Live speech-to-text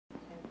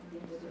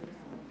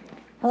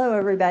Hello,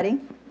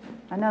 everybody.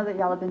 I know that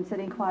y'all have been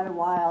sitting quite a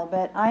while,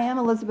 but I am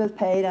Elizabeth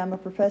Pate. I'm a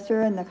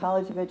professor in the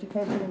College of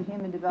Education and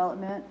Human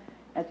Development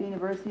at the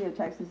University of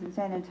Texas in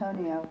San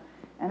Antonio.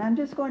 And I'm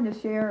just going to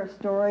share a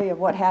story of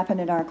what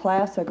happened in our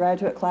class, a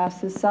graduate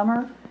class this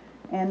summer,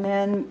 and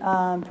then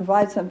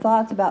provide some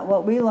thoughts about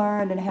what we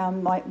learned and how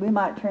we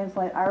might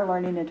translate our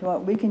learning into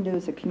what we can do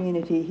as a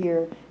community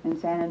here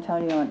in San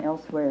Antonio and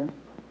elsewhere.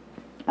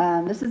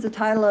 This is the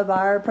title of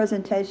our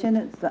presentation.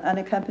 It's the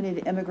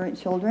Unaccompanied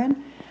Immigrant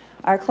Children.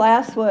 Our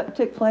class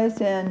took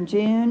place in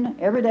June,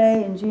 every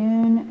day in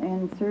June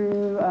and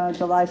through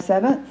July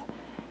 7th.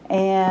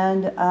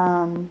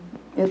 And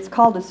it's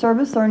called a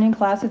service learning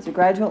class. It's a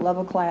graduate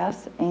level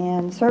class.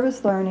 And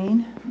service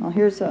learning, well,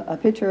 here's a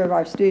picture of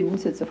our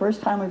students. It's the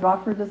first time we've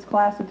offered this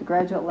class at the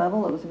graduate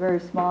level. It was a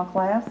very small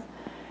class.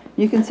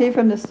 You can see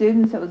from the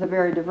students it was a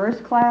very diverse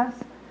class.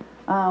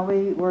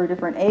 We were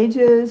different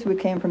ages. We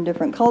came from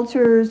different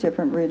cultures,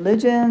 different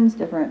religions,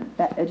 different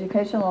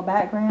educational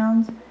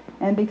backgrounds.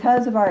 And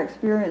because of our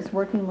experience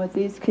working with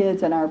these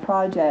kids in our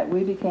project,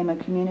 we became a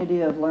community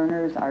of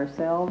learners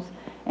ourselves,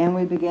 and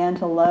we began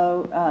to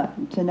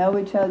know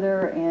each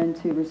other and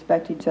to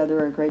respect each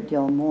other a great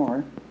deal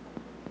more.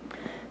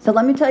 So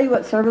let me tell you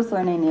what service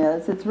learning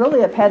is. It's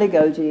really a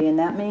pedagogy, and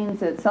that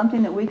means it's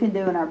something that we can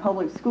do in our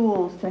public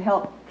schools to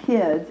help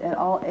kids at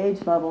all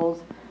age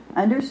levels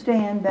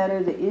understand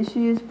better the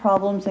issues,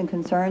 problems, and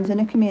concerns in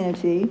a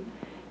community,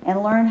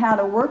 and learn how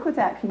to work with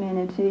that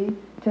community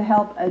to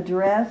help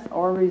address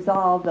or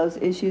resolve those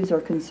issues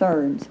or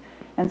concerns.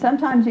 And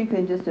sometimes you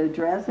can just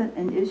address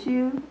an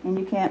issue and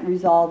you can't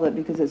resolve it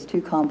because it's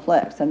too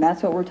complex. And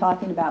that's what we're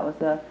talking about with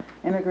the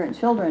immigrant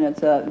children.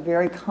 It's a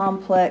very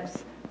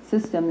complex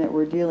system that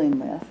we're dealing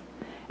with.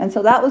 And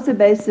so that was the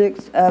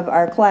basics of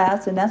our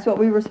class, and that's what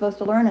we were supposed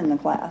to learn in the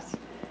class.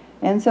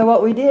 And so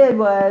what we did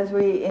was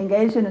we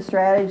engaged in a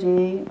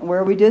strategy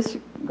where we just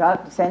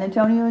got the San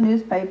Antonio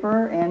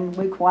newspaper and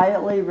we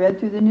quietly read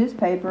through the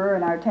newspaper,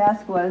 and our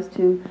task was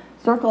to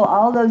circle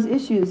all those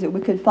issues that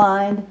we could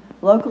find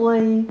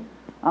locally,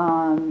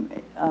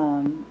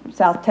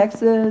 South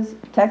Texas,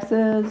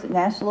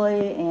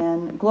 nationally,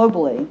 and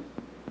globally.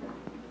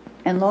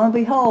 And lo and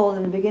behold,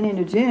 in the beginning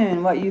of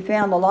June, what you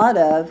found a lot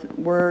of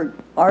were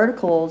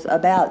articles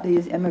about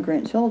these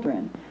immigrant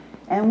children.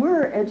 And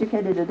we're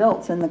educated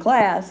adults in the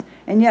class,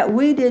 and yet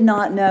we did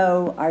not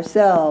know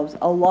ourselves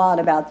a lot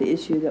about the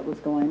issue that was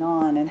going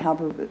on and how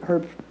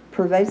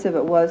pervasive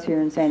it was here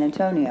in San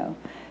Antonio.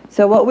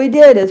 So what we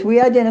did is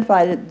we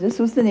identified that this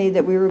was the need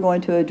that we were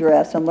going to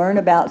address and learn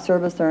about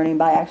service learning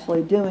by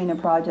actually doing a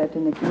project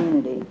in the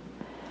community.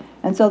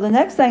 And so the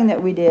next thing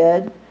that we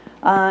did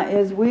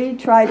is we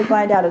tried to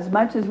find out as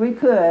much as we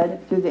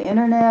could through the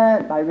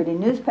internet, by reading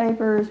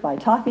newspapers, by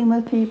talking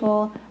with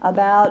people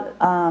about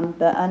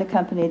the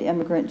unaccompanied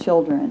immigrant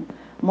children.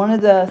 One of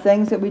the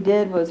things that we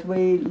did was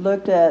we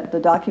looked at the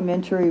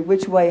documentary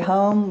Which Way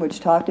Home,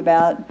 which talked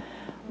about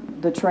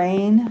the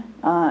train,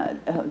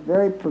 a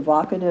very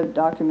provocative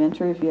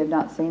documentary. If you have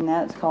not seen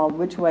that, it's called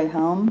Which Way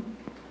Home.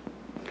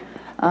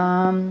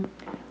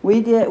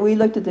 We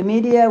looked at the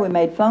media, we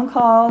made phone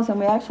calls, and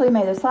we actually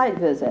made a site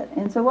visit.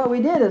 And so what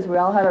we did is we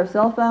all had our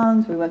cell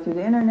phones, we went through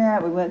the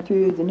internet, we went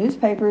through the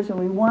newspapers, and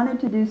we wanted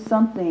to do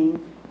something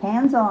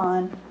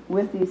hands-on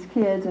with these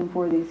kids and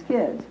for these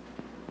kids.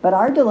 But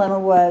our dilemma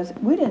was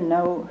we didn't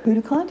know who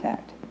to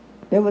contact.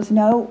 There was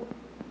no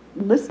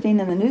listing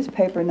in the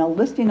newspaper, no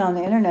listing on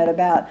the internet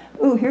about,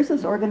 ooh, here's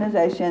this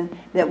organization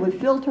that would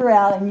filter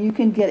out and you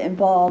can get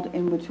involved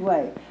in which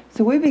way.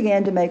 So we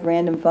began to make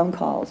random phone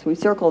calls. We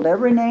circled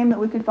every name that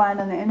we could find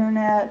on the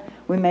internet.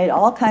 We made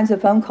all kinds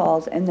of phone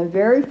calls, and the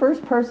very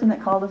first person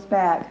that called us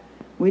back,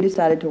 we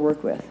decided to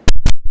work with.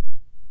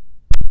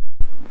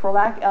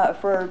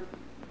 For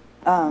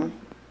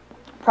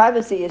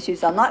privacy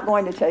issues, I'm not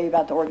going to tell you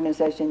about the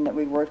organization that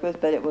we worked with,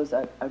 but it was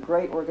a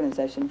great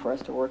organization for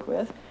us to work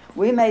with.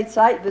 We made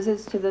site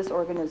visits to this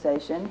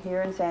organization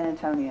here in San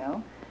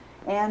Antonio.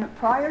 And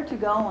prior to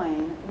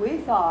going, we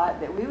thought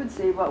that we would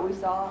see what we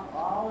saw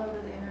all over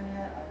the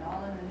internet and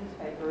all in the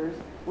newspapers.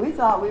 We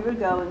thought we would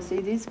go and see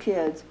these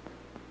kids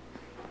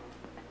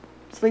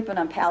sleeping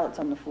on pallets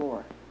on the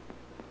floor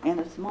in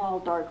a small,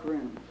 dark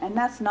room. And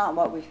that's not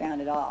what we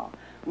found at all.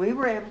 We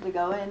were able to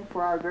go in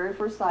for our very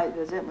first site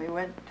visit, and we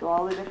went to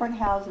all the different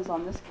houses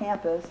on this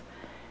campus,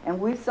 and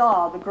we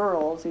saw the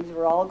girls. These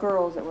were all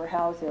girls that were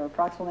housed there,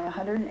 approximately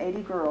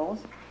 180 girls,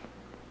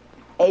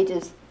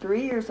 ages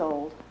 3 years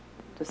old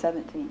to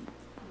 17.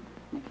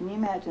 Now, can you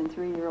imagine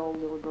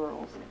 3-year-old little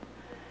girls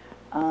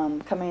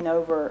coming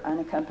over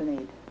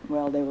unaccompanied?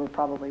 Well, they were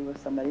probably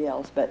with somebody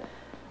else, but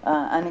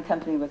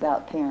unaccompanied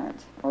without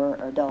parents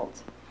or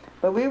adults.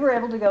 But we were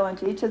able to go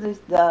into each of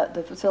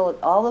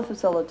all the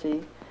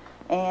facility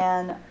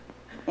and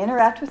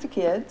interact with the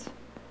kids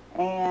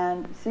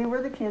and see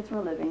where the kids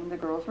were living, the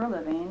girls were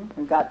living.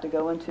 We got to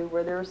go into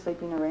where their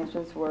sleeping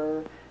arrangements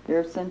were,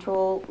 their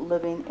central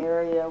living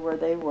area where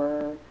they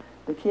were.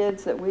 The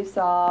kids that we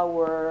saw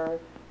were,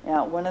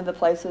 one of the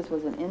places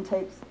was an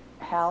intake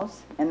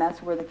house, and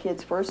that's where the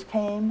kids first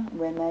came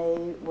when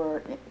they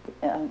were,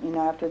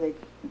 after they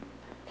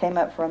came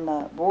up from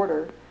the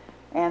border.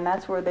 And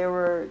that's where they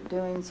were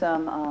doing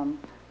some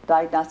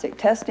diagnostic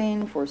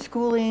testing for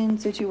schooling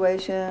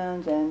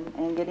situations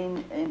and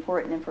getting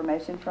important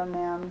information from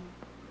them.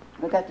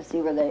 We got to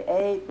see where they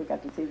ate. We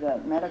got to see the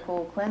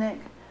medical clinic.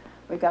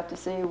 We got to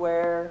see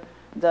where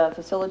the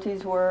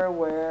facilities were,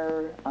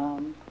 where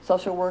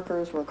social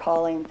workers were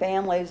calling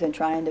families and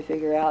trying to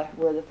figure out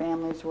where the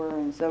families were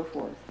and so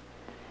forth.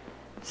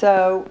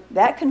 So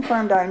that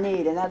confirmed our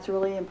need, and that's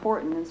really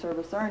important in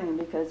service learning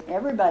because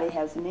everybody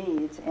has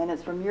needs, and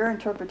it's from your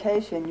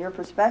interpretation, your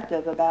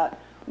perspective about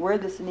where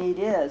this need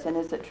is, and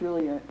is it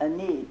truly a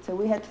need. So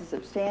we had to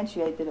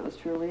substantiate that it was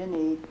truly a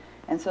need,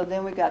 and so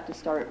then we got to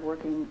start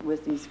working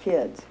with these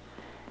kids.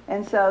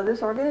 And so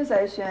this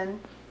organization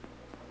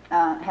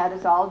had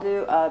us all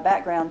do a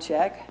background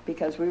check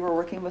because we were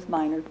working with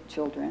minor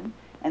children,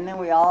 and then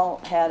we all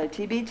had a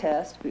TB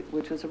test,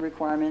 which was a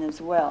requirement as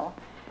well.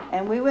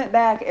 And we went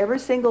back every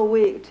single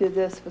week to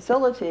this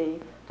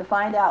facility to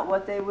find out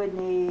what they would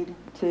need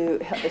to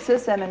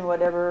assist them in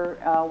whatever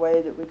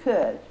way that we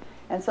could.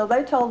 And so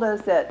they told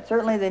us that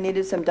certainly they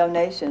needed some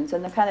donations,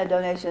 and the kind of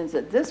donations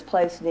that this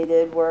place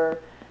needed were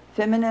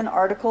feminine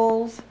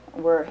articles,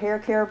 were hair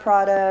care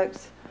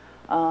products,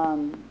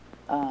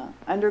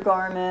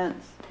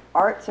 undergarments,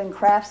 arts and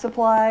craft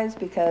supplies,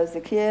 because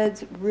the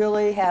kids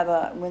really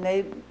have when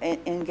they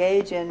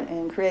engage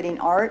in creating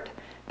art,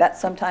 that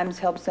sometimes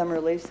helps them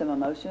release some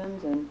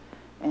emotions, and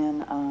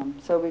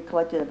so we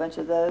collected a bunch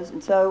of those.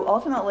 And so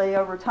ultimately,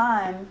 over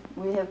time,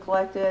 we have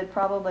collected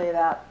probably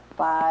about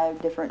 5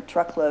 different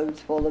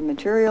truckloads full of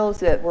materials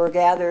that were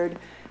gathered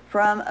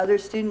from other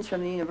students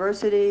from the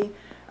university,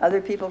 other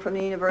people from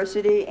the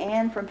university,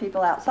 and from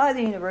people outside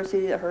the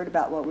university that heard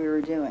about what we were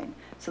doing.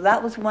 So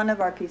that was one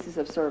of our pieces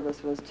of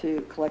service, was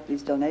to collect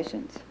these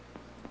donations.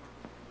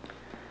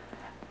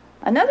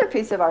 Another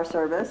piece of our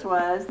service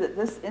was that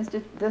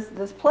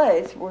this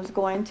place was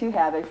going to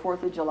have a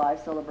 4th of July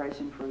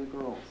celebration for the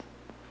girls.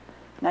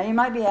 Now you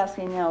might be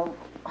asking,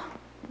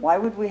 why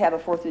would we have a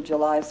 4th of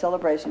July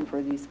celebration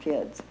for these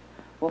kids?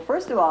 Well,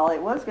 first of all,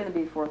 it was going to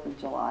be 4th of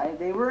July.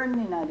 They were in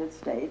the United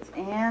States,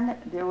 and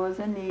there was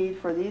a need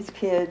for these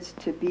kids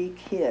to be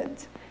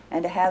kids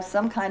and to have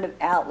some kind of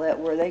outlet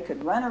where they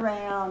could run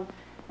around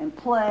and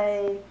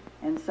play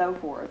and so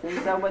forth.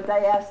 And so what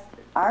they asked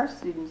our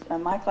students,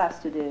 my class,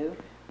 to do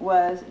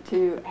was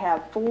to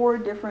have 4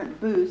 different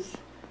booths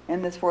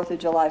in this 4th of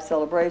July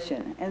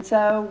celebration. And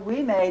so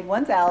we made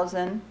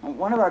 1,000,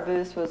 one of our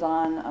booths was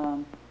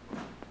on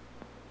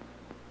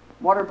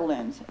water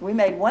balloons. We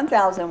made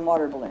 1,000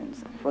 water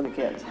balloons for the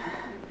kids.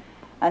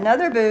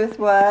 Another booth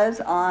was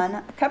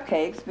on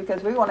cupcakes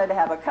because we wanted to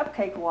have a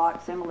cupcake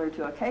walk similar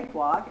to a cake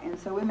walk, and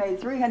so we made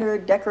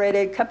 300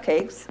 decorated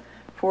cupcakes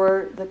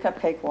for the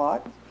cupcake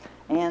walk.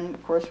 And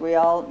of course we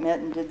all met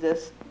and did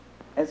this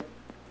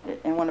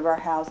in one of our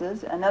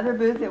houses. Another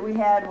booth that we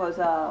had was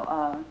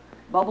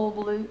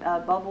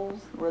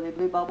bubbles, where they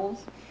blew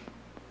bubbles.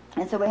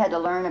 And so we had to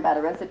learn about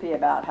a recipe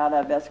about how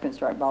to best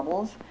construct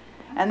bubbles.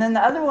 And then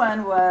the other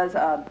one was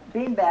a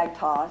beanbag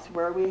toss,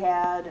 where we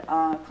had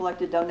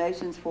collected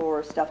donations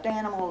for stuffed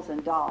animals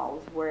and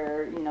dolls,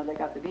 where they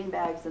got the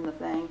beanbags and the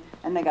thing,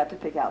 and they got to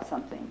pick out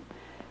something.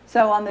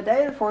 So on the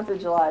day of the 4th of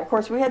July, of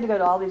course, we had to go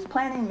to all these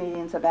planning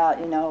meetings about,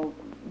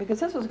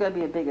 because this was going to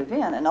be a big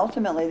event, and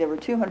ultimately there were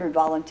 200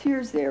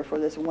 volunteers there for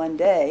this one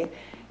day,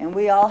 and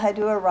we all had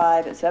to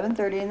arrive at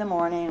 7:30 in the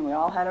morning. We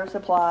all had our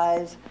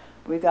supplies.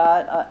 We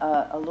got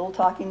a little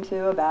talking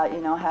to about,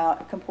 how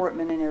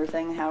comportment and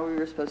everything, how we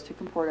were supposed to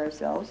comport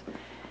ourselves.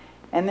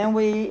 And then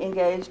we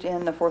engaged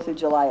in the 4th of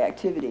July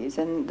activities.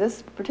 And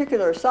this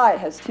particular site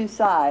has 2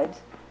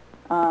 sides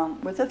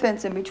with a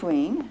fence in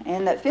between.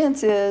 And that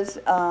fence is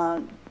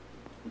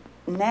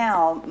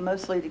now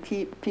mostly to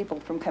keep people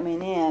from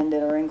coming in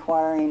that are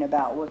inquiring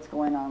about what's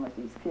going on with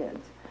these kids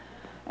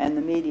and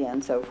the media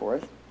and so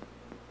forth.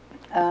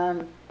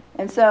 And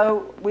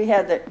so we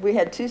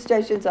had 2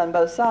 stations on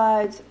both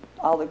sides.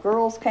 All the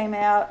girls came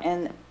out,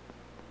 and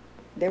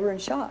they were in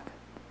shock.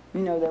 They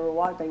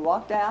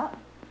walked out,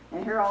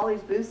 and here are all these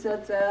booths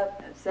set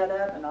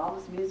up, and all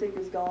this music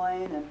is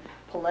going, and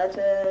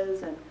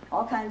paletas, and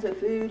all kinds of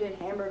food, and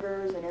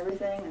hamburgers, and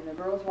everything. And the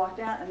girls walked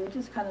out, and they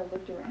just kind of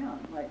looked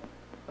around, like,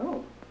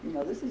 oh,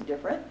 this is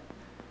different.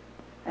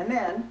 And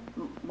then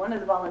one of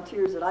the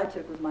volunteers that I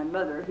took was my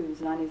mother, who's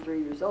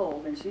 93 years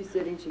old, and she's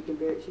sitting. She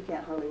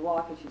can't hardly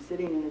walk, and she's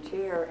sitting in a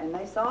chair. And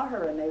they saw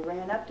her, and they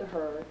ran up to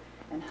her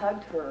and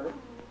hugged her,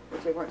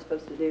 which they weren't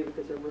supposed to do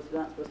because there was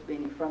not supposed to be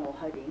any frontal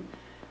hugging.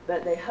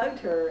 But they hugged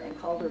her and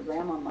called her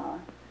grandmama.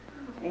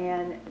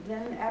 And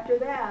then after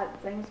that,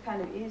 things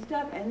kind of eased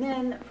up. And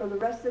then for the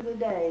rest of the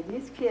day,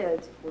 these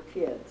kids were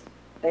kids.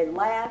 They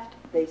laughed,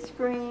 they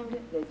screamed,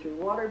 they threw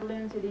water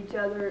balloons at each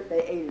other,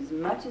 they ate as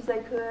much as they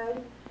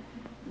could.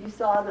 You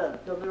saw the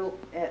little,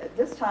 at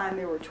this time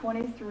there were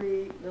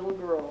 23 little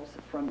girls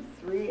from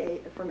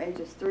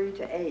ages 3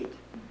 to 8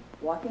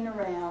 walking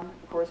around,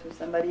 of course with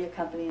somebody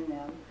accompanying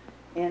them,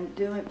 and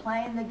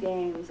playing the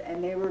games,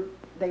 and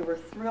they were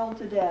thrilled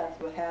to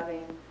death with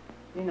having,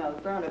 you know,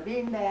 thrown a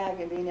beanbag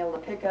and being able to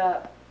pick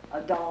up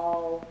a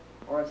doll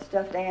or a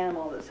stuffed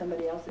animal that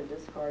somebody else had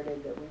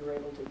discarded that we were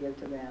able to give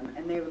to them.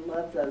 And they would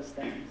love those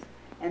things.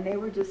 And they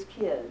were just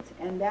kids.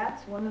 And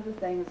that's one of the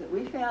things that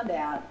we found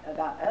out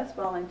about us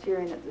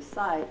volunteering at the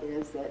site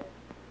is that,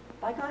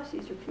 by gosh,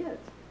 these are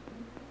kids.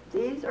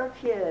 These are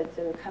kids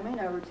that are coming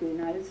over to the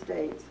United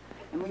States.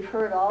 And we've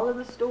heard all of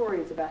the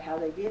stories about how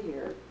they get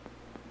here,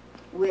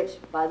 which,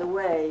 by the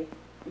way,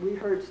 we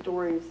heard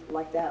stories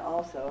like that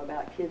also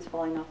about kids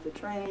falling off the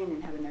train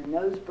and having their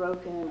nose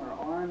broken or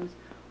arms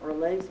or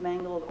legs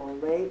mangled or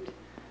raped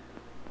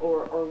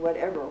or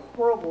whatever,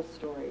 horrible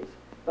stories.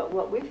 But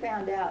what we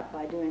found out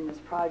by doing this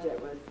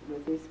project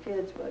with these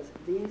kids was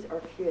these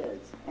are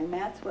kids, and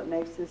that's what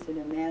makes this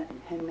an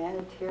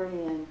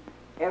humanitarian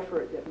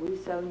effort that we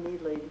so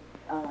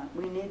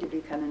we need to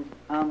become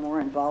more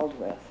involved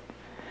with.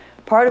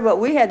 Part of what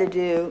we had to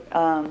do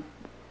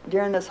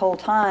during this whole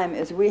time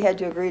is we had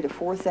to agree to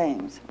 4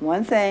 things.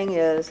 One thing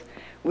is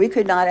we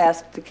could not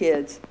ask the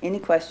kids any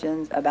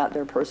questions about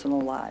their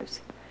personal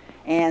lives.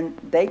 And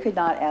they could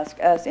not ask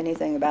us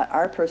anything about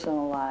our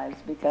personal lives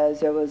because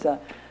there was a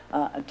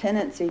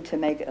tendency to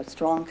make a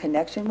strong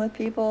connection with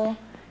people,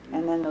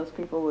 and then those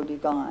people would be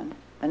gone.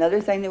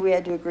 Another thing that we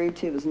had to agree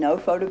to was no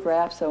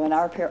photographs. So in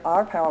our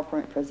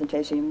PowerPoint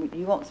presentation,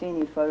 you won't see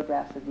any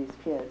photographs of these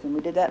kids. And we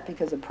did that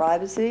because of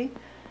privacy,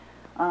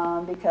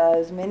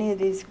 because many of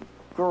these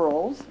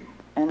girls,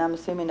 and I'm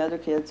assuming other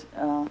kids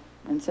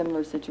in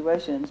similar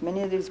situations,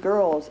 many of these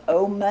girls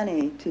owe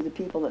money to the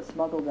people that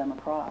smuggled them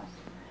across.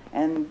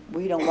 And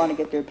we don't want to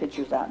get their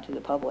pictures out to the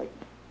public.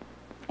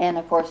 And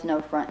of course, no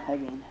front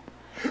hugging.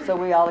 So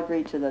we all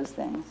agreed to those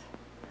things.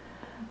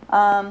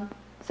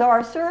 So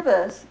our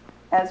service,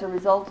 as a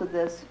result of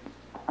this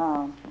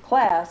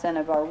class and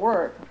of our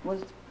work,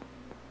 was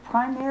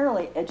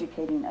primarily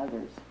educating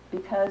others.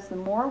 Because the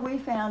more we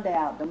found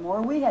out, the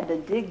more we had to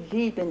dig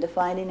deep into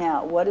finding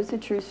out what is the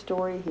true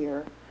story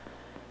here,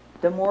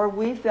 the more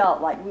we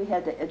felt like we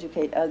had to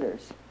educate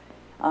others.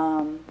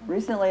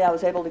 Recently, I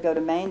was able to go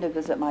to Maine to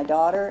visit my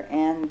daughter,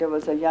 and there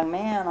was a young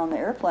man on the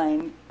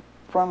airplane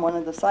from one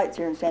of the sites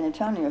here in San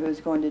Antonio who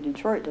was going to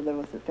Detroit to live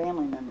with a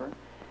family member.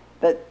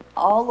 But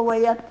all the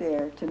way up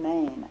there to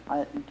Maine,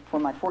 for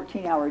my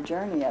 14-hour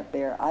journey up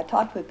there, I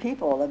talked with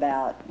people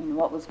about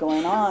what was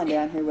going on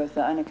down here with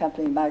the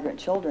unaccompanied migrant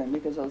children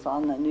because it was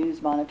on the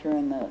news monitor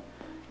in the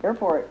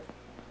airport.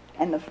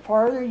 And the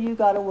farther you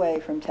got away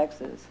from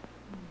Texas,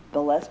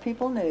 the less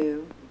people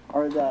knew,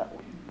 or the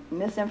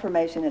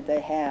misinformation that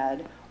they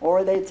had,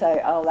 or they'd say,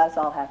 oh, that's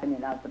all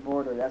happening out the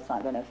border, that's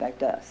not going to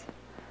affect us.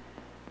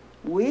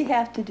 We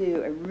have to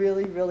do a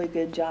really, really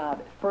good job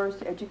at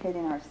first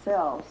educating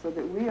ourselves so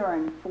that we are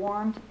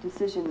informed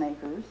decision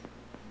makers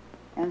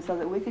and so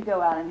that we could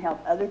go out and help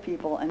other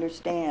people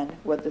understand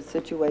what the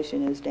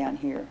situation is down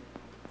here.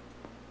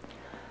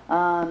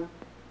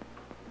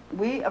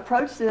 We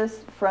approach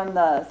this from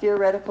the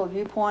theoretical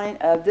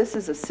viewpoint of this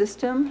is a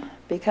system,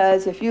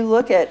 because if you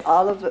look at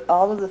all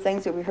of the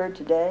things that we heard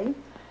today,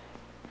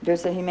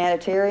 there's the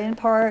humanitarian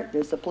part,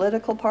 there's the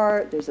political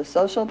part, there's the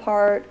social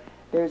part,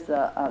 there's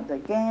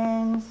the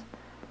gangs,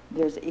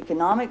 there's the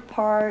economic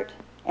part,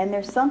 and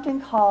there's something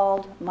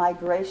called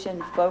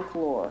migration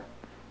folklore.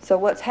 So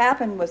what's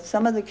happened with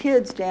some of the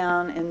kids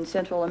down in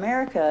Central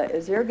America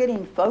is they're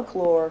getting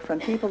folklore from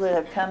people that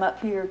have come up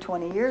here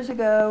 20 years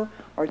ago,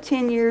 or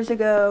 10 years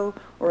ago,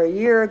 or a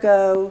year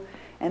ago,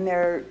 and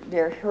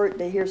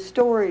they hear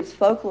stories,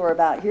 folklore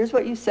about here's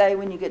what you say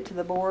when you get to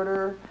the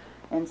border,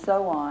 and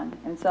so on.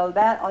 And so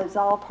that is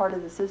all part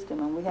of the system,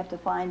 and we have to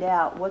find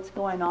out what's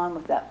going on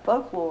with that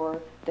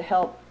folklore to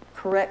help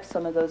correct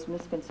some of those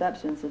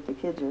misconceptions that the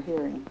kids are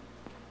hearing.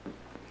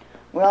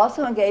 We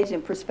also engage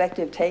in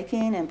perspective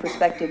taking and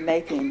perspective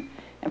making.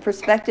 And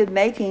perspective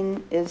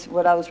making is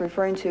what I was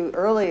referring to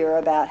earlier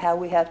about how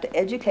we have to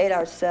educate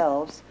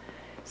ourselves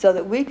so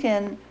that we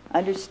can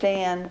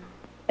understand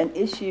an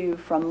issue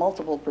from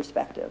multiple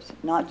perspectives,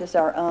 not just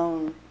our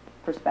own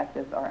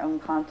perspective, our own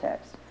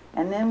context.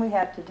 And then we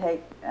have to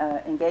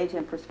engage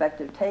in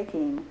perspective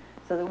taking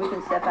so that we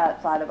can step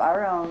outside of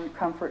our own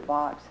comfort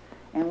box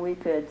and we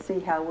could see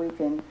how we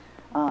can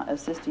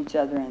assist each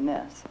other in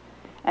this.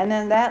 And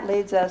then that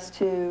leads us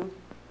to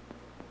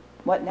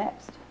what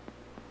next?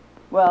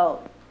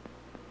 Well,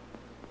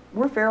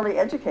 we're fairly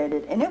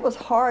educated, and it was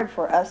hard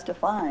for us to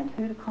find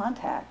who to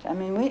contact. I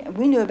mean,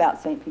 we knew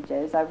about St.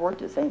 PJ's. I've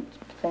worked at St.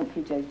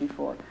 PJ's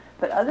before.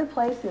 But other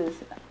places,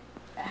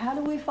 how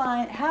do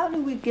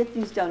we get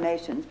these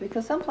donations?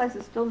 Because some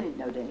places still need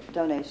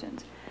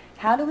donations.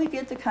 How do we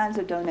get the kinds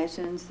of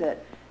donations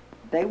that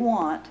they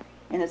want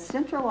in a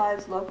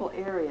centralized local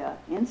area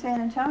in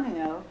San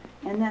Antonio,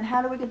 and then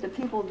how do we get the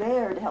people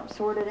there to help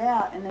sort it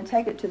out and then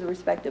take it to the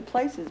respective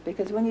places?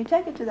 Because when you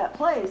take it to that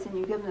place and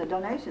you give them the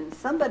donations,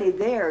 somebody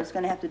there is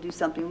going to have to do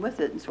something with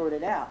it and sort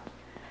it out.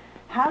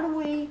 How do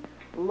we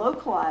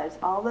localize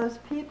all those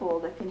people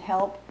that can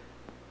help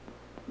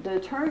the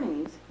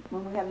attorneys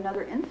when we have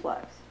another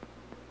influx?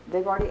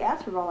 they've already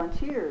asked for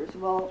volunteers.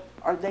 Well,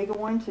 are they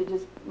going to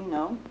just, you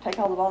know, take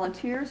all the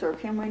volunteers, or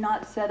can we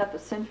not set up a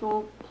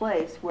central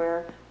place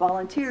where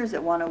volunteers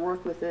that want to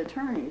work with the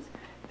attorneys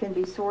can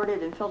be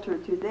sorted and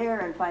filtered through there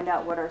and find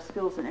out what our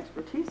skills and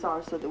expertise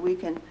are so that we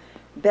can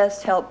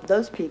best help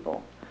those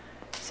people?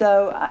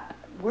 So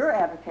we're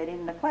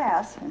advocating in the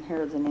class, and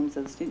here are the names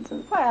of the students in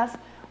the class,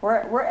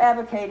 we're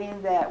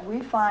advocating that we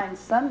find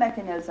some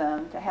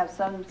mechanism to have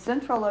some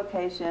central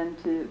location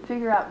to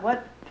figure out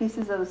what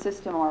pieces of the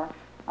system are,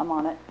 I'm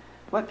on it,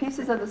 what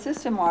pieces of the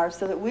system are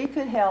so that we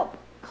could help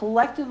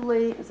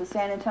collectively as a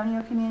San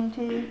Antonio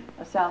community,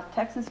 a South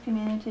Texas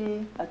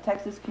community, a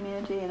Texas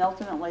community, and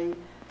ultimately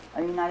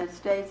a United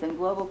States and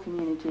global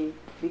community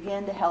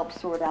begin to help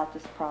sort out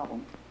this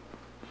problem.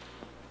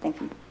 Thank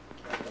you.